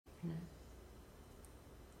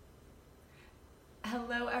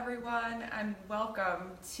Hello everyone and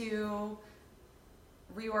welcome to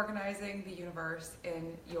reorganizing the universe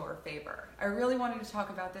in your favor. I really wanted to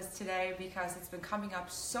talk about this today because it's been coming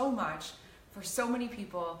up so much for so many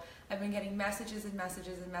people. I've been getting messages and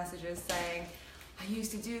messages and messages saying, I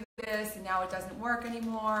used to do this and now it doesn't work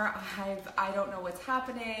anymore. I don't know what's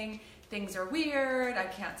happening. Things are weird. I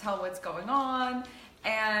can't tell what's going on.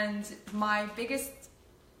 And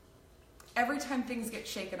every time things get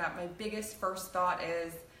shaken up, my biggest first thought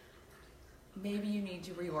is, maybe you need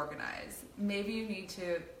to reorganize. Maybe you need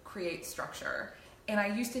to create structure. And I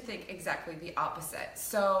used to think exactly the opposite.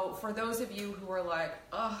 So for those of you who are like,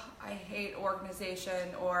 oh, I hate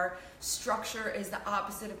organization, or structure is the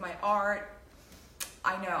opposite of my art,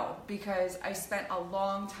 I know, because I spent a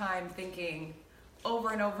long time thinking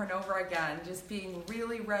over and over and over again, just being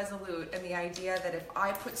really resolute in the idea that if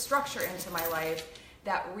I put structure into my life,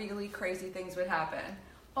 that really crazy things would happen.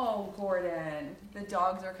 Oh, Gordon, the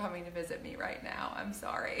dogs are coming to visit me right now. I'm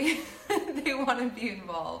sorry. They want to be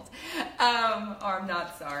involved. Or I'm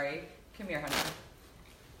not sorry. Come here, honey.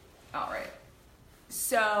 All right.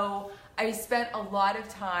 So I spent a lot of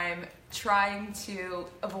time trying to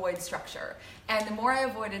avoid structure. And the more I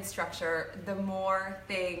avoided structure, the more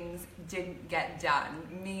things didn't get done.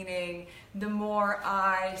 Meaning, the more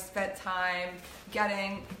I spent time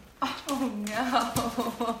getting... Oh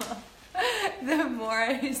no. The more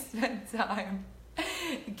I spent time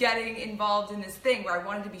getting involved in this thing where I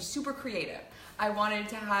wanted to be super creative. I wanted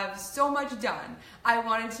to have so much done. I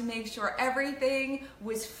wanted to make sure everything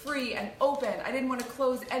was free and open. I didn't want to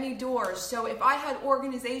close any doors. So if I had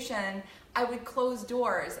organization, I would close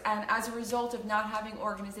doors. And as a result of not having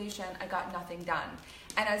organization, I got nothing done.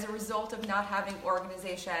 And as a result of not having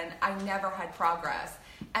organization, I never had progress.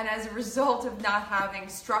 And as a result of not having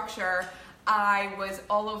structure, I was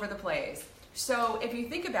all over the place. So if you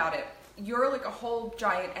think about it, you're like a whole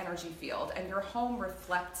giant energy field, and your home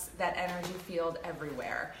reflects that energy field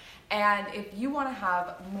everywhere. And if you want to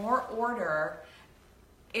have more order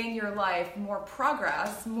in your life, more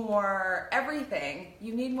progress, more everything,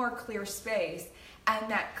 you need more clear space.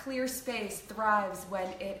 And that clear space thrives when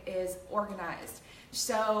it is organized.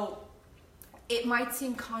 So it might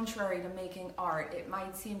seem contrary to making art. It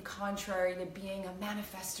might seem contrary to being a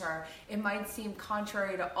manifestor. It might seem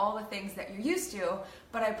contrary to all the things that you're used to,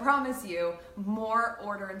 but I promise you, more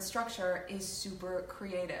order and structure is super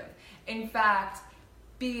creative. In fact,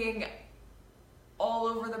 being all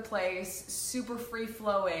over the place, super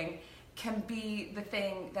free-flowing, can be the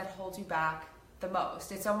thing that holds you back the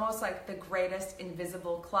most. It's almost like the greatest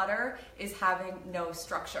invisible clutter is having no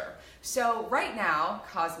structure. So right now,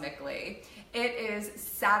 cosmically, it is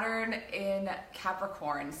Saturn in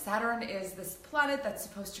Capricorn. Saturn is this planet that's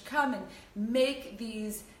supposed to come and make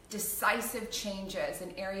these decisive changes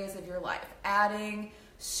in areas of your life, adding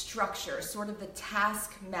structure, sort of the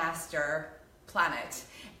taskmaster planet.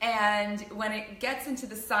 And when it gets into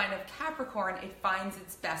the sign of Capricorn, it finds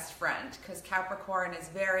its best friend, because Capricorn is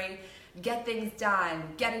very get things done,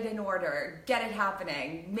 get it in order, get it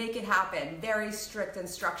happening, make it happen, very strict and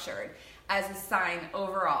structured as a sign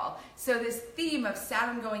overall. So this theme of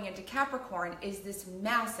Saturn going into Capricorn is this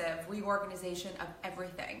massive reorganization of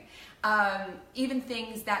everything. Even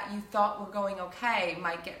things that you thought were going okay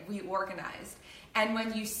might get reorganized. And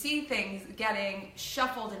when you see things getting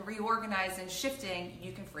shuffled and reorganized and shifting,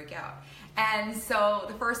 you can freak out. And so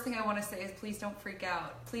the first thing I want to say is, please don't freak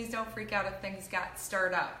out. Please don't freak out if things got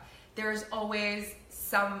stirred up. There's always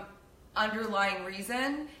some underlying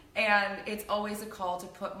reason, and it's always a call to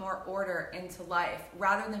put more order into life.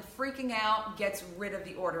 Rather than freaking out gets rid of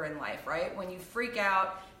the order in life, right? When you freak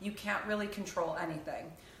out, you can't really control anything.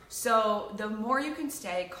 So the more you can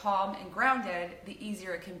stay calm and grounded, the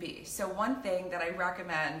easier it can be. So one thing that I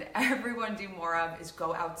recommend everyone do more of is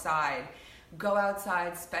go outside. Go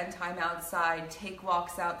outside, spend time outside, take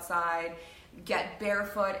walks outside, get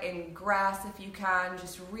barefoot in grass if you can,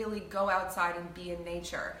 just really go outside and be in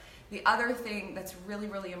nature. The other thing that's really,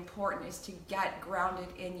 really important is to get grounded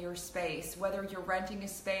in your space. Whether you're renting a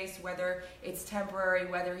space, whether it's temporary,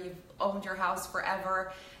 whether you've owned your house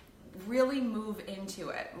forever, really move into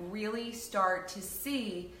it. Really start to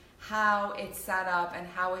see how it's set up and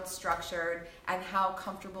how it's structured and how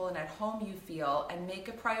comfortable and at home you feel, and make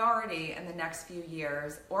a priority in the next few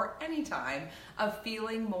years or any time of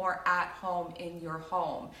feeling more at home in your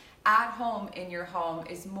home. At home in your home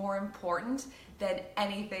is more important than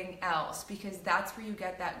anything else, because that's where you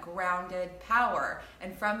get that grounded power,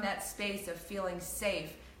 and from that space of feeling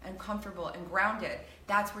safe and comfortable and grounded,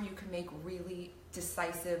 that's where you can make really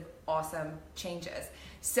decisive, awesome changes.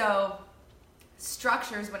 So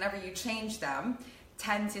structures, whenever you change them,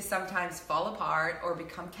 tend to sometimes fall apart or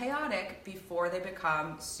become chaotic before they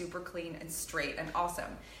become super clean and straight and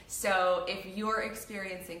awesome. So if you're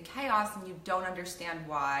experiencing chaos and you don't understand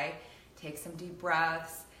why, take some deep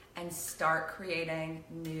breaths and start creating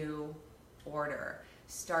new order.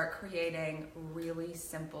 Start creating really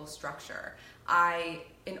simple structure.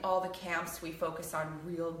 In all the camps, we focus on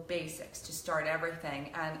real basics to start everything.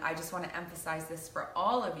 And I just want to emphasize this for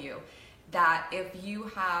all of you, that if you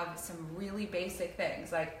have some really basic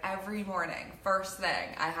things, like every morning, first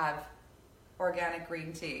thing, I have organic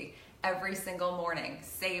green tea every single morning,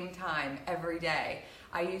 same time, every day.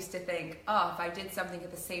 I used to think, oh, if I did something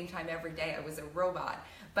at the same time every day, I was a robot.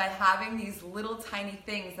 But having these little tiny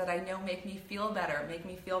things that I know make me feel better, make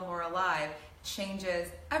me feel more alive, changes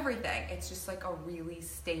everything. It's just like a really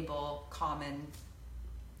stable, common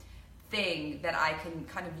thing that I can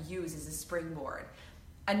kind of use as a springboard.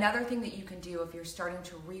 Another thing that you can do if you're starting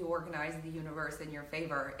to reorganize the universe in your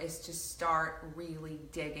favor is to start really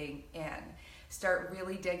digging in. Start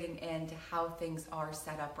really digging into how things are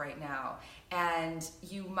set up right now. And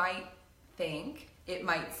you might think, it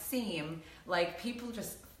might seem like people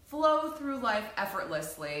just flow through life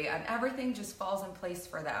effortlessly and everything just falls in place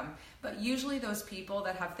for them. But usually those people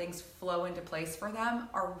that have things flow into place for them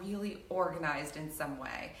are really organized in some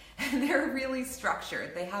way. And they're really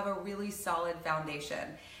structured. They have a really solid foundation.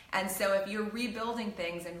 And so if you're rebuilding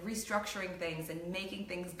things and restructuring things and making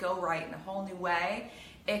things go right in a whole new way,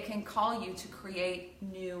 it can call you to create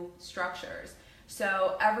new structures.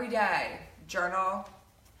 So every day, journal,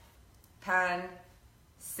 pen,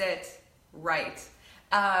 sit, write.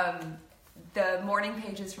 The morning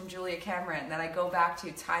pages from Julia Cameron that I go back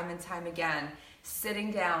to time and time again,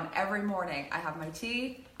 sitting down every morning. I have my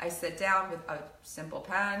tea, I sit down with a simple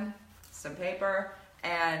pen, some paper,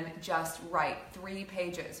 and just write 3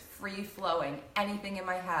 pages, free flowing, anything in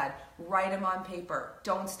my head, write them on paper.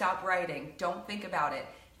 Don't stop writing, don't think about it.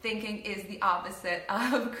 Thinking is the opposite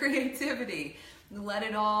of creativity. Let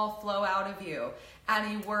it all flow out of you.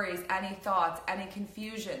 Any worries, any thoughts, any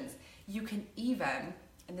confusions. You can even,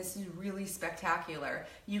 and this is really spectacular,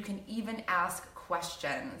 you can even ask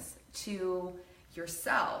questions to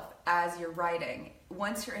yourself as you're writing.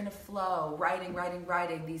 Once you're in a flow,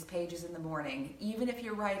 writing these pages in the morning, even if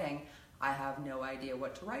you're writing, I have no idea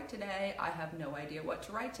what to write today, I have no idea what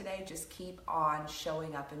to write today, just keep on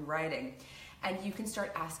showing up and writing. And you can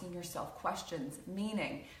start asking yourself questions,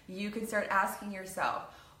 meaning you can start asking yourself,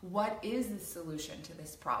 what is the solution to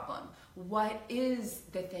this problem? What is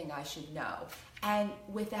the thing I should know? And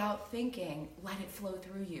without thinking, let it flow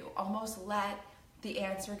through you. Almost let the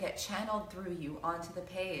answer get channeled through you onto the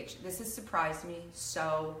page. This has surprised me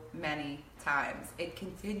so many times. It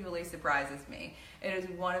continually surprises me. It is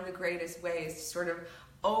one of the greatest ways to sort of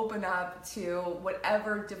open up to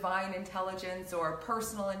whatever divine intelligence or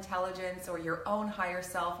personal intelligence or your own higher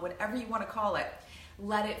self, whatever you want to call it.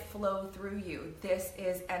 Let it flow through you. This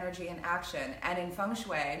is energy in action. And in Feng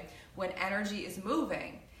Shui, when energy is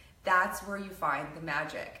moving, that's where you find the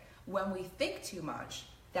magic. When we think too much,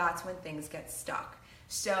 that's when things get stuck.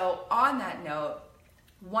 So on that note,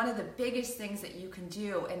 one of the biggest things that you can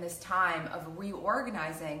do in this time of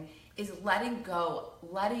reorganizing is letting go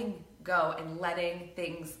and letting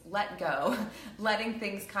things let go, letting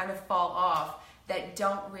things kind of fall off that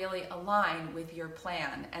don't really align with your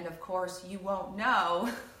plan. And of course, you won't know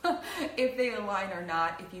if they align or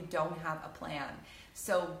not if you don't have a plan.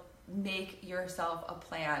 So make yourself a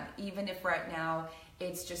plan, even if right now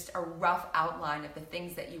it's just a rough outline of the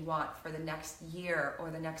things that you want for the next year or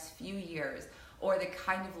the next few years, or the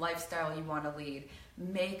kind of lifestyle you want to lead.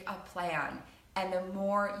 Make a plan. And the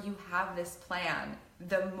more you have this plan,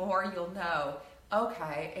 the more you'll know,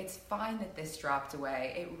 okay, it's fine that this dropped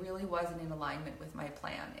away. It really wasn't in alignment with my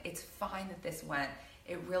plan. It's fine that this went.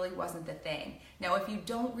 It really wasn't the thing. Now, if you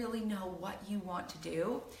don't really know what you want to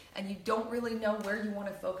do, and you don't really know where you want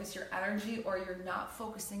to focus your energy, or you're not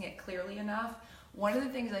focusing it clearly enough, one of the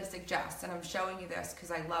things I suggest, and I'm showing you this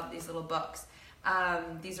because I love these little books,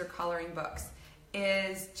 these are coloring books,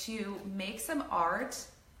 is to make some art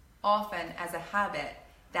often as a habit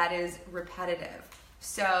that is repetitive.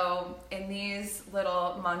 So in these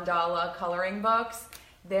little mandala coloring books,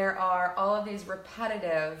 there are all of these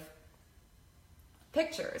repetitive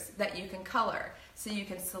pictures that you can color. So you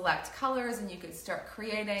can select colors and you can start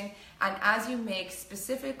creating. And as you make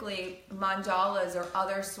specifically mandalas or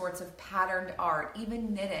other sorts of patterned art,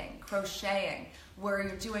 even knitting, crocheting, where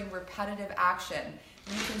you're doing repetitive action,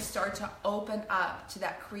 you can start to open up to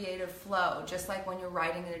that creative flow, just like when you're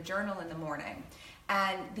writing in a journal in the morning.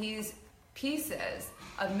 And these pieces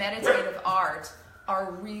of meditative art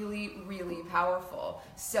are really, really powerful.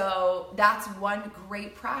 So that's one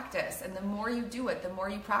great practice. And the more you do it, the more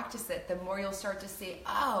you practice it, the more you'll start to see,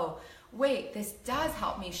 oh, wait, this does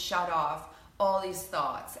help me shut off all these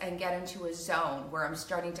thoughts and get into a zone where I'm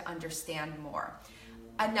starting to understand more.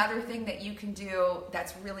 Another thing that you can do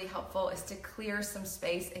that's really helpful is to clear some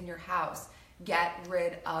space in your house. Get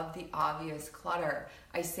rid of the obvious clutter.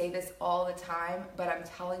 I say this all the time, but I'm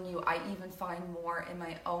telling you, I even find more in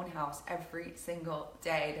my own house every single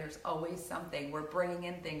day. There's always something. We're bringing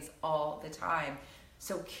in things all the time.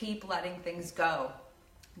 So keep letting things go.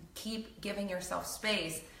 Keep giving yourself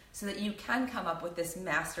space so that you can come up with this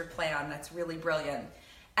master plan that's really brilliant.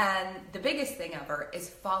 And the biggest thing ever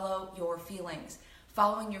is follow your feelings.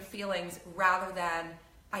 Following your feelings rather than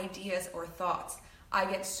ideas or thoughts. I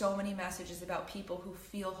get so many messages about people who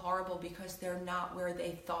feel horrible because they're not where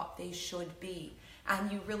they thought they should be. And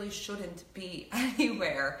you really shouldn't be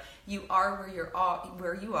anywhere. You are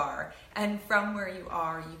where you are. And from where you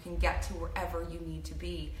are, you can get to wherever you need to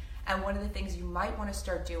be. And one of the things you might want to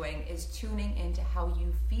start doing is tuning into how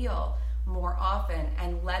you feel more often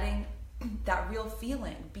and letting that real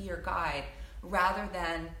feeling be your guide rather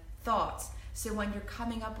than thoughts. So when you're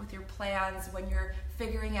coming up with your plans, when you're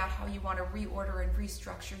figuring out how you want to reorder and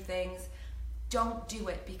restructure things, don't do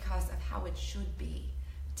it because of how it should be.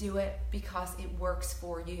 Do it because it works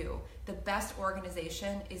for you. The best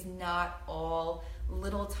organization is not all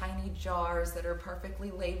little tiny jars that are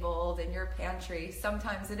perfectly labeled in your pantry.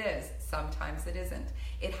 Sometimes it is, sometimes it isn't.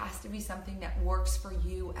 It has to be something that works for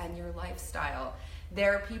you and your lifestyle.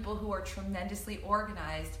 There are people who are tremendously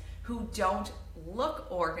organized who don't look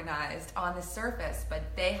organized on the surface,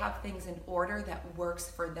 but they have things in order that works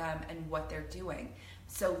for them and what they're doing.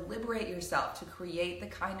 So liberate yourself to create the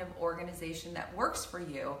kind of organization that works for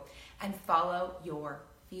you and follow your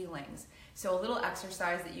feelings. So a little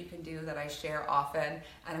exercise that you can do that I share often,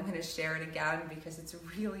 and I'm going to share it again because it's a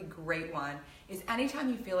really great one, is anytime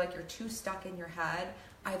you feel like you're too stuck in your head,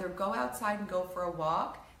 either go outside and go for a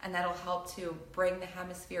walk, and that'll help to bring the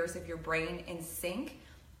hemispheres of your brain in sync,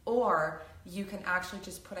 or you can actually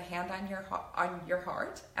just put a hand on your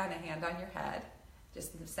heart and a hand on your head,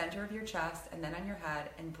 just in the center of your chest and then on your head,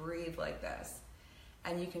 and breathe like this.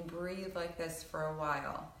 And you can breathe like this for a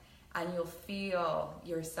while, and you'll feel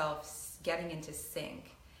yourself getting into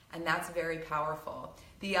sync, and that's very powerful.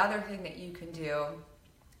 The other thing that you can do,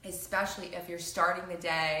 especially if you're starting the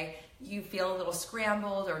day, you feel a little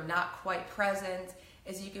scrambled or not quite present,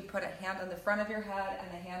 is you can put a hand on the front of your head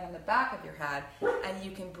and a hand on the back of your head, and you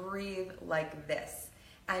can breathe like this.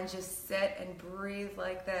 And just sit and breathe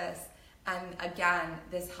like this. And again,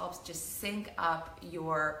 this helps just sync up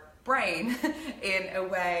your brain in a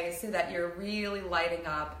way so that you're really lighting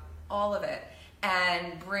up all of it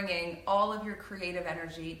and bringing all of your creative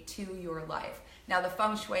energy to your life. Now, the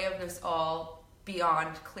feng shui of this all,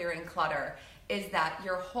 beyond clearing clutter, is that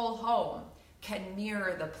your whole home can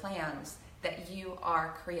mirror the plans that you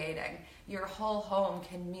are creating. Your whole home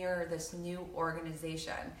can mirror this new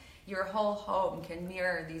organization. Your whole home can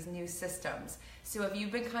mirror these new systems. So if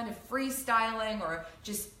you've been kind of freestyling or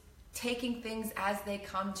just taking things as they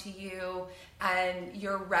come to you and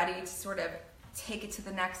you're ready to sort of take it to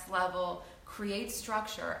the next level, create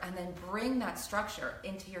structure, and then bring that structure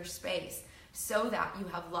into your space so that you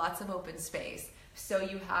have lots of open space, so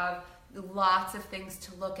you have lots of things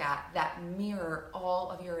to look at that mirror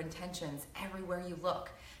all of your intentions everywhere you look,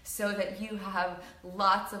 so that you have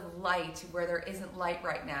lots of light where there isn't light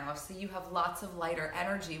right now, so you have lots of lighter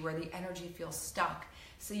energy where the energy feels stuck,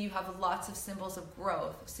 so you have lots of symbols of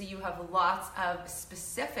growth, so you have lots of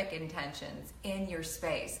specific intentions in your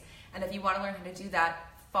space. And if you want to learn how to do that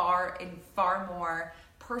in far more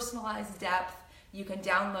personalized depth, you can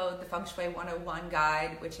download the Feng Shui 101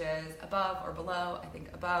 guide, which is above or below, I think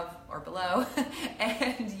above or below,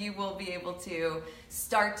 and you will be able to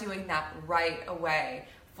start doing that right away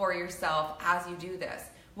for yourself as you do this.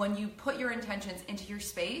 When you put your intentions into your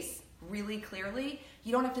space really clearly,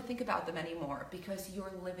 you don't have to think about them anymore because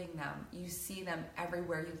you're living them. You see them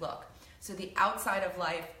everywhere you look. So the outside of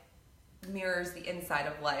life mirrors the inside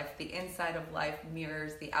of life. The inside of life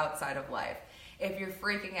mirrors the outside of life. If you're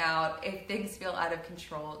freaking out, if things feel out of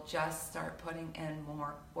control, just start putting in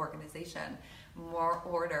more organization, more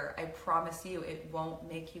order. I promise you, it won't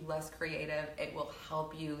make you less creative. It will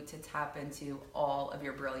help you to tap into all of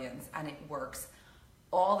your brilliance, and it works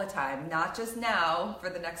all the time, not just now for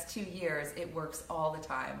the next 2 years. It works all the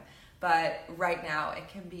time. But right now, it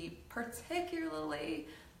can be particularly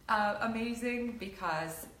amazing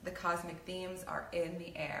because the cosmic themes are in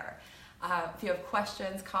the air. If you have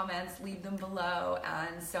questions, comments, leave them below,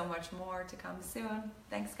 and so much more to come soon.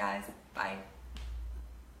 Thanks, guys. Bye.